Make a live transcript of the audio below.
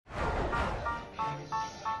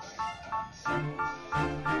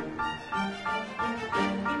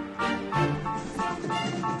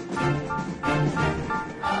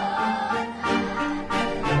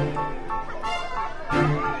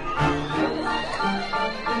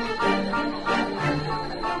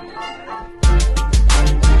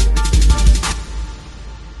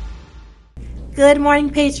Good morning,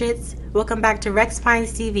 Patriots. Welcome back to Rex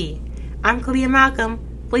Pines TV. I'm Kalia Malcolm.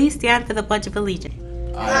 Please stand for the Pledge of Allegiance.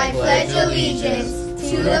 I pledge allegiance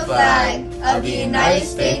to the flag of the United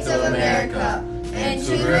States of America and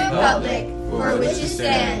to the republic for which it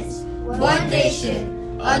stands, one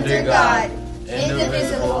nation, under God,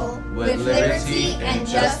 indivisible, with liberty and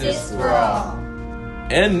justice for all.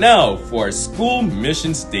 And now for our school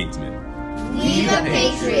mission statement. We the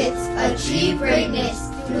Patriots achieve greatness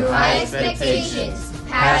through high expectations,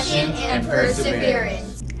 passion, and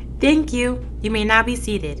perseverance. Thank you. You may now be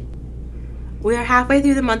seated. We are halfway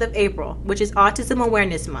through the month of April, which is Autism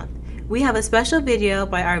Awareness Month. We have a special video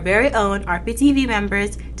by our very own RPTV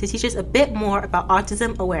members to teach us a bit more about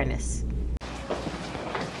autism awareness.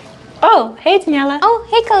 Oh, hey Daniela. Oh,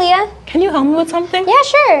 hey Kalia. Can you help me with something? Yeah,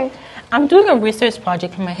 sure. I'm doing a research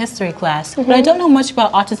project for my history class, but I don't know much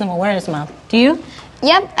about Autism Awareness Month. Do you?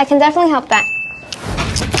 Yep, I can definitely help that.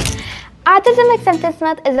 Autism Acceptance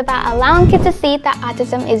Month is about allowing kids to see that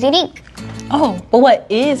autism is unique. Oh, but what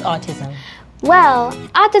is autism? Well,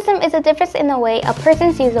 autism is a difference in the way a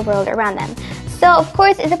person sees the world around them. So, of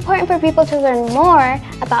course, it's important for people to learn more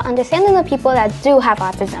about understanding the people that do have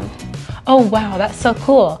autism. Oh, wow, that's so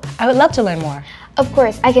cool. I would love to learn more. Of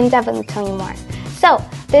course, I can definitely tell you more. So,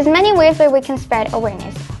 there's many ways where we can spread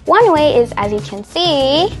awareness. One way is, as you can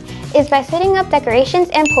see, is by setting up decorations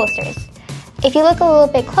and posters. If you look a little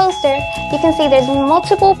bit closer, you can see there's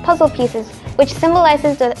multiple puzzle pieces which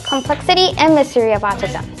symbolizes the complexity and mystery of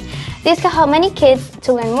autism. These can help many kids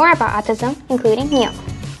to learn more about autism, including you.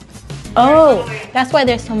 Oh, that's why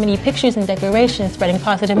there's so many pictures and decorations spreading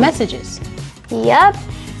positive messages. Yup.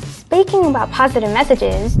 Speaking about positive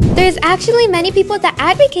messages, there's actually many people that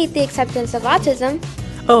advocate the acceptance of autism.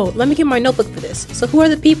 Oh, let me get my notebook for this. So who are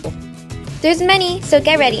the people? There's many, so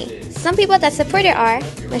get ready. Some people that support it are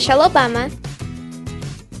Michelle Obama,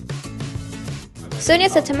 Sonia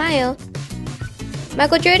Sotomayor,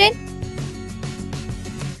 Michael Jordan,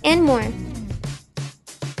 and more.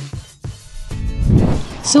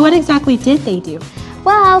 So what exactly did they do?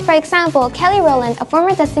 Well, for example, Kelly Rowland, a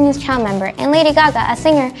former Destiny's Child member, and Lady Gaga, a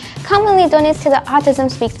singer, commonly donates to the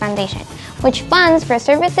Autism Speaks Foundation, which funds for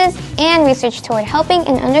services and research toward helping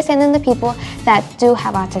and understanding the people that do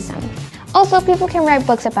have autism. Also, people can write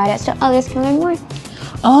books about it so others can learn more.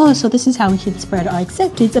 Oh, so this is how we can spread our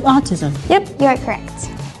acceptance of autism. Yep, you are correct.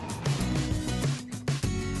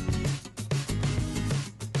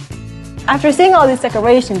 After seeing all these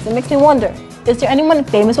decorations, it makes me wonder, is there anyone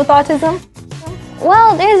famous with autism?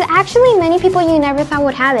 Well, there's actually many people you never thought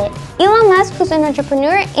would have it. Elon Musk, who's an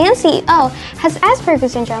entrepreneur and CEO, has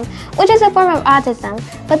Asperger's syndrome, which is a form of autism,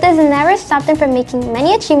 but this never stopped him from making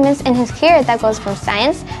many achievements in his career that goes from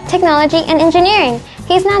science, technology, and engineering.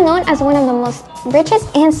 He's now known as one of the most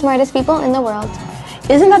richest and smartest people in the world.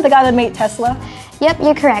 Isn't that the guy that made Tesla? Yep,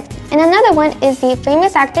 you're correct. And another one is the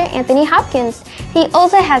famous actor Anthony Hopkins. He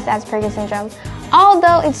also has Asperger's syndrome.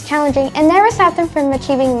 Although it's challenging, it never stopped him from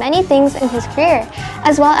achieving many things in his career,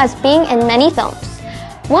 as well as being in many films.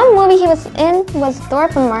 One movie he was in was Thor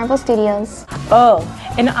from Marvel Studios. Oh,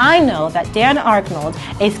 and I know that Dan Aykroyd,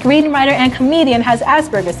 a screenwriter and comedian, has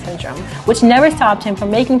Asperger's syndrome, which never stopped him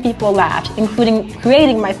from making people laugh, including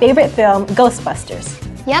creating my favorite film, Ghostbusters.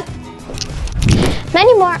 Yep.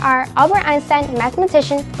 Many more are Albert Einstein,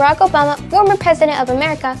 mathematician, Barack Obama, former president of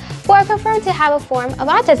America, who are confirmed to have a form of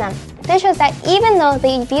autism. This shows that even though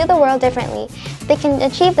they view the world differently, they can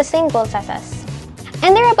achieve the same goals as us.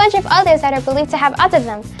 And there are a bunch of others that are believed to have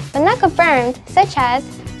autism, but not confirmed, such as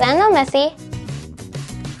Lionel Messi,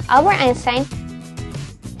 Albert Einstein,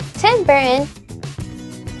 Tim Burton,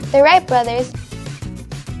 the Wright brothers,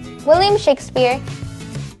 William Shakespeare,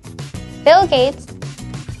 Bill Gates,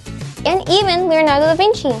 and even Leonardo da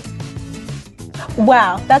Vinci.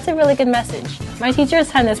 Wow, that's a really good message. My teacher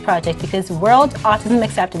assigned this project because World Autism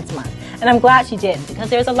Acceptance Month, and I'm glad she did because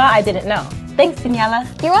there's a lot I didn't know. Thanks, Daniela.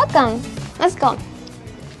 You're welcome. Let's go.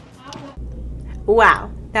 Wow,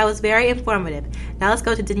 that was very informative. Now let's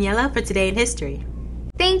go to Daniela for Today in History.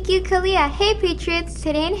 Thank you, Kalia. Hey, Patriots.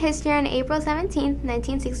 Today in history on April 17,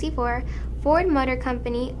 1964, Ford Motor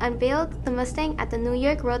Company unveiled the Mustang at the New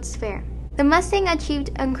York World's Fair. The Mustang achieved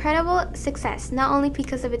incredible success not only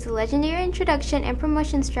because of its legendary introduction and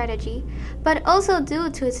promotion strategy, but also due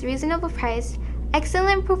to its reasonable price,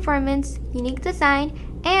 excellent performance, unique design,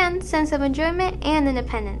 and sense of enjoyment and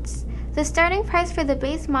independence. The starting price for the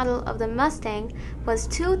base model of the Mustang was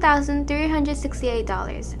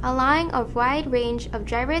 $2,368, allowing a wide range of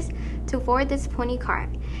drivers to afford this pony car.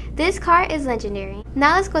 This car is legendary.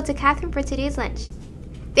 Now let's go to Catherine for today's lunch.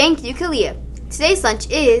 Thank you, Kalia. Today's lunch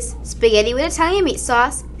is spaghetti with Italian meat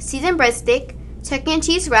sauce, seasoned breadstick, turkey and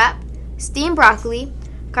cheese wrap, steamed broccoli,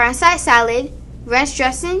 garden salad, ranch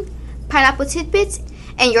dressing, pineapple tidbits,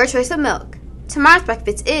 and your choice of milk. Tomorrow's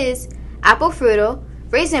breakfast is apple frutto,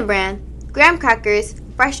 raisin bran, graham crackers,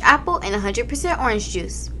 fresh apple, and 100% orange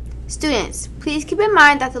juice. Students, please keep in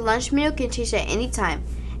mind that the lunch menu can change at any time,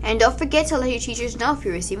 and don't forget to let your teachers know if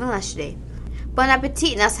you're receiving lunch today. Bon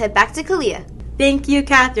appetit, now let's head back to Kalia. Thank you,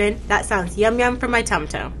 Catherine. That sounds yum yum for my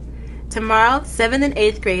tum-tum. Tomorrow, 7th and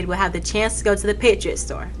 8th grade will have the chance to go to the Patriot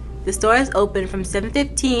store. The store is open from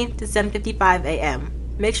 7:15 to 7:55 a.m.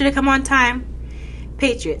 Make sure to come on time.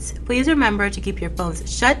 Patriots, please remember to keep your phones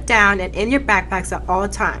shut down and in your backpacks at all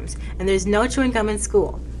times, and there's no chewing gum in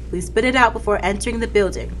school. Please spit it out before entering the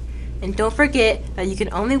building. And don't forget that you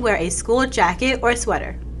can only wear a school jacket or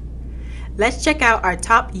sweater. Let's check out our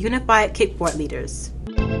top unified kickboard leaders.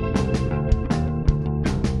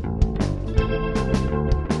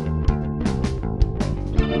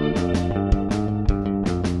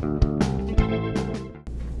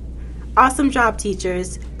 Awesome job,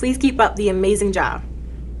 teachers. Please keep up the amazing job.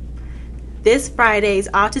 This Friday's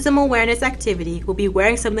Autism Awareness activity will be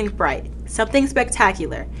wearing something bright, something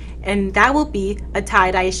spectacular, and that will be a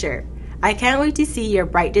tie-dye shirt. I can't wait to see your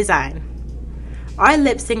bright design. Our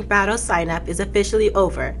lip sync battle sign-up is officially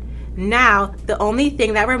over. Now, the only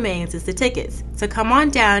thing that remains is the tickets, so come on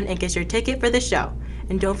down and get your ticket for the show.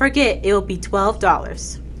 And don't forget, it will be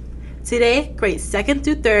 $12. Today, grades 2nd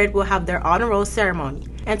through 3rd will have their honor roll ceremony,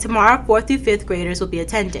 and tomorrow 4th through 5th graders will be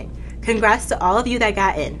attending. Congrats to all of you that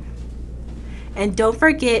got in. And don't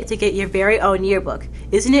forget to get your very own yearbook.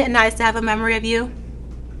 Isn't it nice to have a memory of you?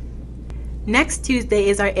 Next Tuesday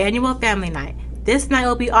is our annual family night. This night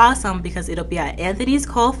will be awesome because it'll be at Anthony's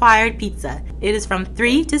Coal-Fired Pizza. It is from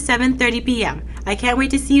 3 to 7:30 p.m. I can't wait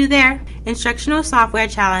to see you there. Instructional Software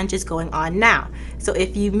Challenge is going on now. So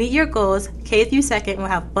if you meet your goals, K through 2nd will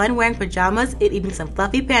have fun wearing pajamas and eating some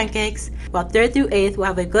fluffy pancakes, while 3rd through 8th will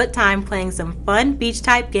have a good time playing some fun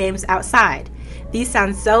beach-type games outside. These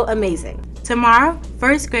sound so amazing. Tomorrow,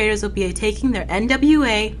 1st graders will be taking their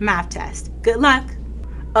NWA math test. Good luck!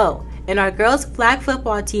 Oh, and our girls' flag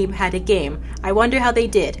football team had a game. I wonder how they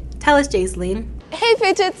did. Tell us, Jaiseline. Hey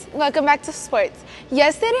Patriots, welcome back to sports.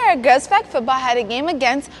 Yesterday, our girls' flag football had a game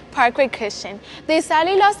against Parkway Christian. They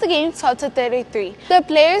sadly lost the game 12-33. The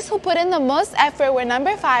players who put in the most effort were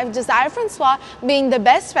number 5, Josiah Francois, being the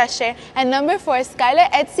best fresher, and number 4,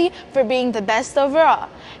 Skylar Etsy, for being the best overall.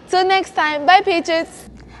 Till next time, bye Patriots!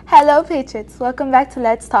 Hello Patriots, welcome back to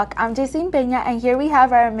Let's Talk. I'm Jacine Peña, and here we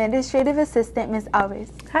have our administrative assistant, Ms.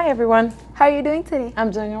 Alvarez. Hi everyone. How are you doing today?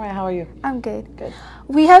 I'm doing alright, how are you? I'm good. Good.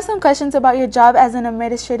 We have some questions about your job as an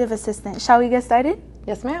administrative assistant. Shall we get started?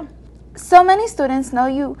 Yes ma'am. So many students know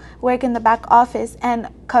you work in the back office and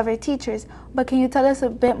cover teachers, but can you tell us a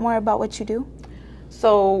bit more about what you do?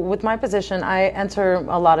 So with my position, I enter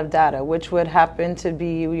a lot of data, which would happen to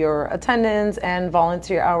be your attendance and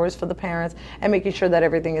volunteer hours for the parents and making sure that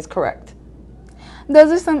everything is correct. Those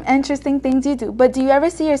are some interesting things you do, but do you ever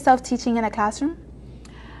see yourself teaching in a classroom?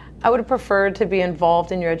 I would prefer to be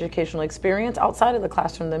involved in your educational experience outside of the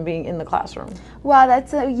classroom than being in the classroom. Wow,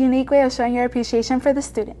 that's a unique way of showing your appreciation for the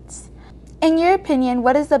students. In your opinion,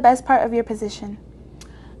 what is the best part of your position?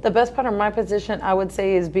 The best part of my position, I would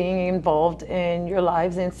say, is being involved in your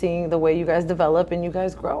lives and seeing the way you guys develop and you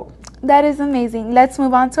guys grow. That is amazing. Let's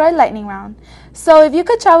move on to our lightning round. So if you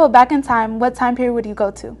could travel back in time, what time period would you go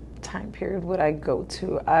to? Time period would I go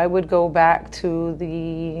to? I would go back to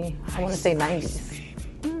the, I want to say 90s.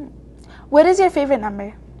 What is your favorite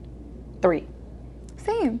number? 3.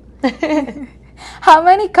 Same. How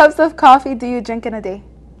many cups of coffee do you drink in a day?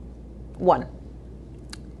 1.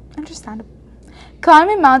 Understandable. Climb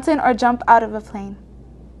a mountain or jump out of a plane?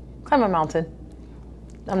 Climb a mountain.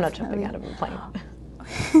 I'm not jumping out of a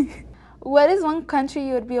plane. What is one country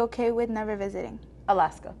you would be okay with never visiting?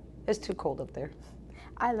 Alaska. It's too cold up there.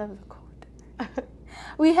 I love the cold.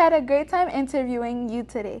 We had a great time interviewing you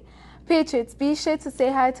today. Patriots, be sure to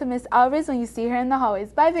say hi to Miss Alvarez when you see her in the hallways.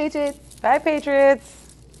 Bye, Patriots. Bye,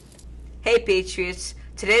 Patriots. Hey, Patriots.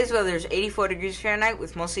 Today's weather is 84 degrees Fahrenheit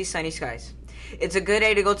with mostly sunny skies. It's a good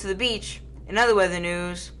day to go to the beach. In other weather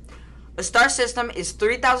news, a star system is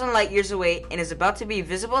 3,000 light years away and is about to be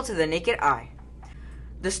visible to the naked eye.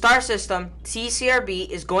 The star system, TCRB,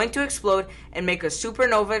 is going to explode and make a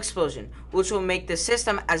supernova explosion, which will make the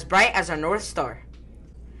system as bright as our North Star.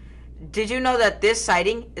 Did you know that this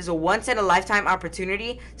sighting is a once-in-a-lifetime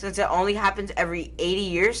opportunity since it only happens every 80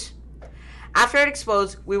 years? After it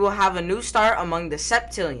explodes, we will have a new star among the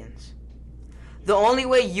septillions. The only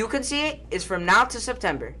way you can see it is from now to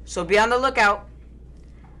September, so be on the lookout.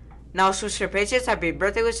 Now switch to Patriots. Happy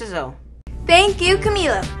birthday wishes, though. Thank you,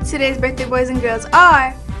 Camila. Today's birthday boys and girls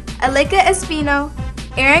are Alika Espino,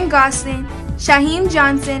 Aaron Gosling, Shaheem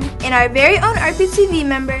Johnson, and our very own RPTV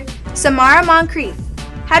member, Samara Moncrief.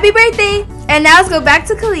 Happy birthday! And now let's go back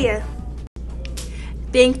to Kalia.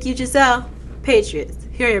 Thank you, Giselle. Patriots,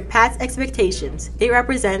 here are your past expectations. It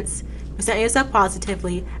represents present yourself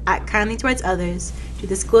positively, act kindly towards others, do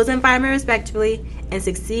the school's environment respectfully, and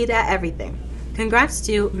succeed at everything. Congrats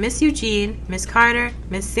to Miss Eugene, Miss Carter,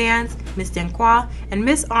 Miss Sands, Miss Danquois, and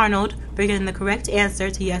Miss Arnold for getting the correct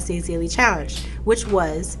answer to yesterday's daily challenge, which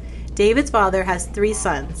was David's father has 3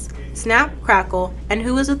 sons, Snap, Crackle, and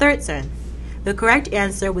who was the 3rd son? The correct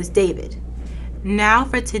answer was David. Now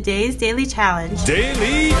for today's daily challenge.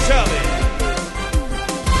 Daily challenge.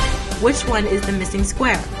 Which one is the missing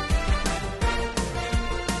square?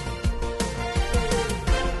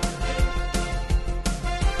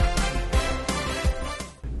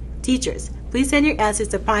 Teachers, please send your answers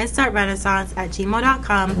to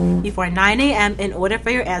pinestartrenaissance@gmail.com before 9 a.m. in order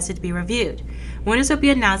for your answer to be reviewed. Winners will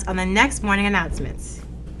be announced on the next morning announcements.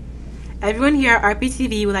 Everyone here at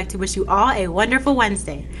RPTV would like to wish you all a wonderful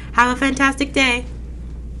Wednesday. Have a fantastic day.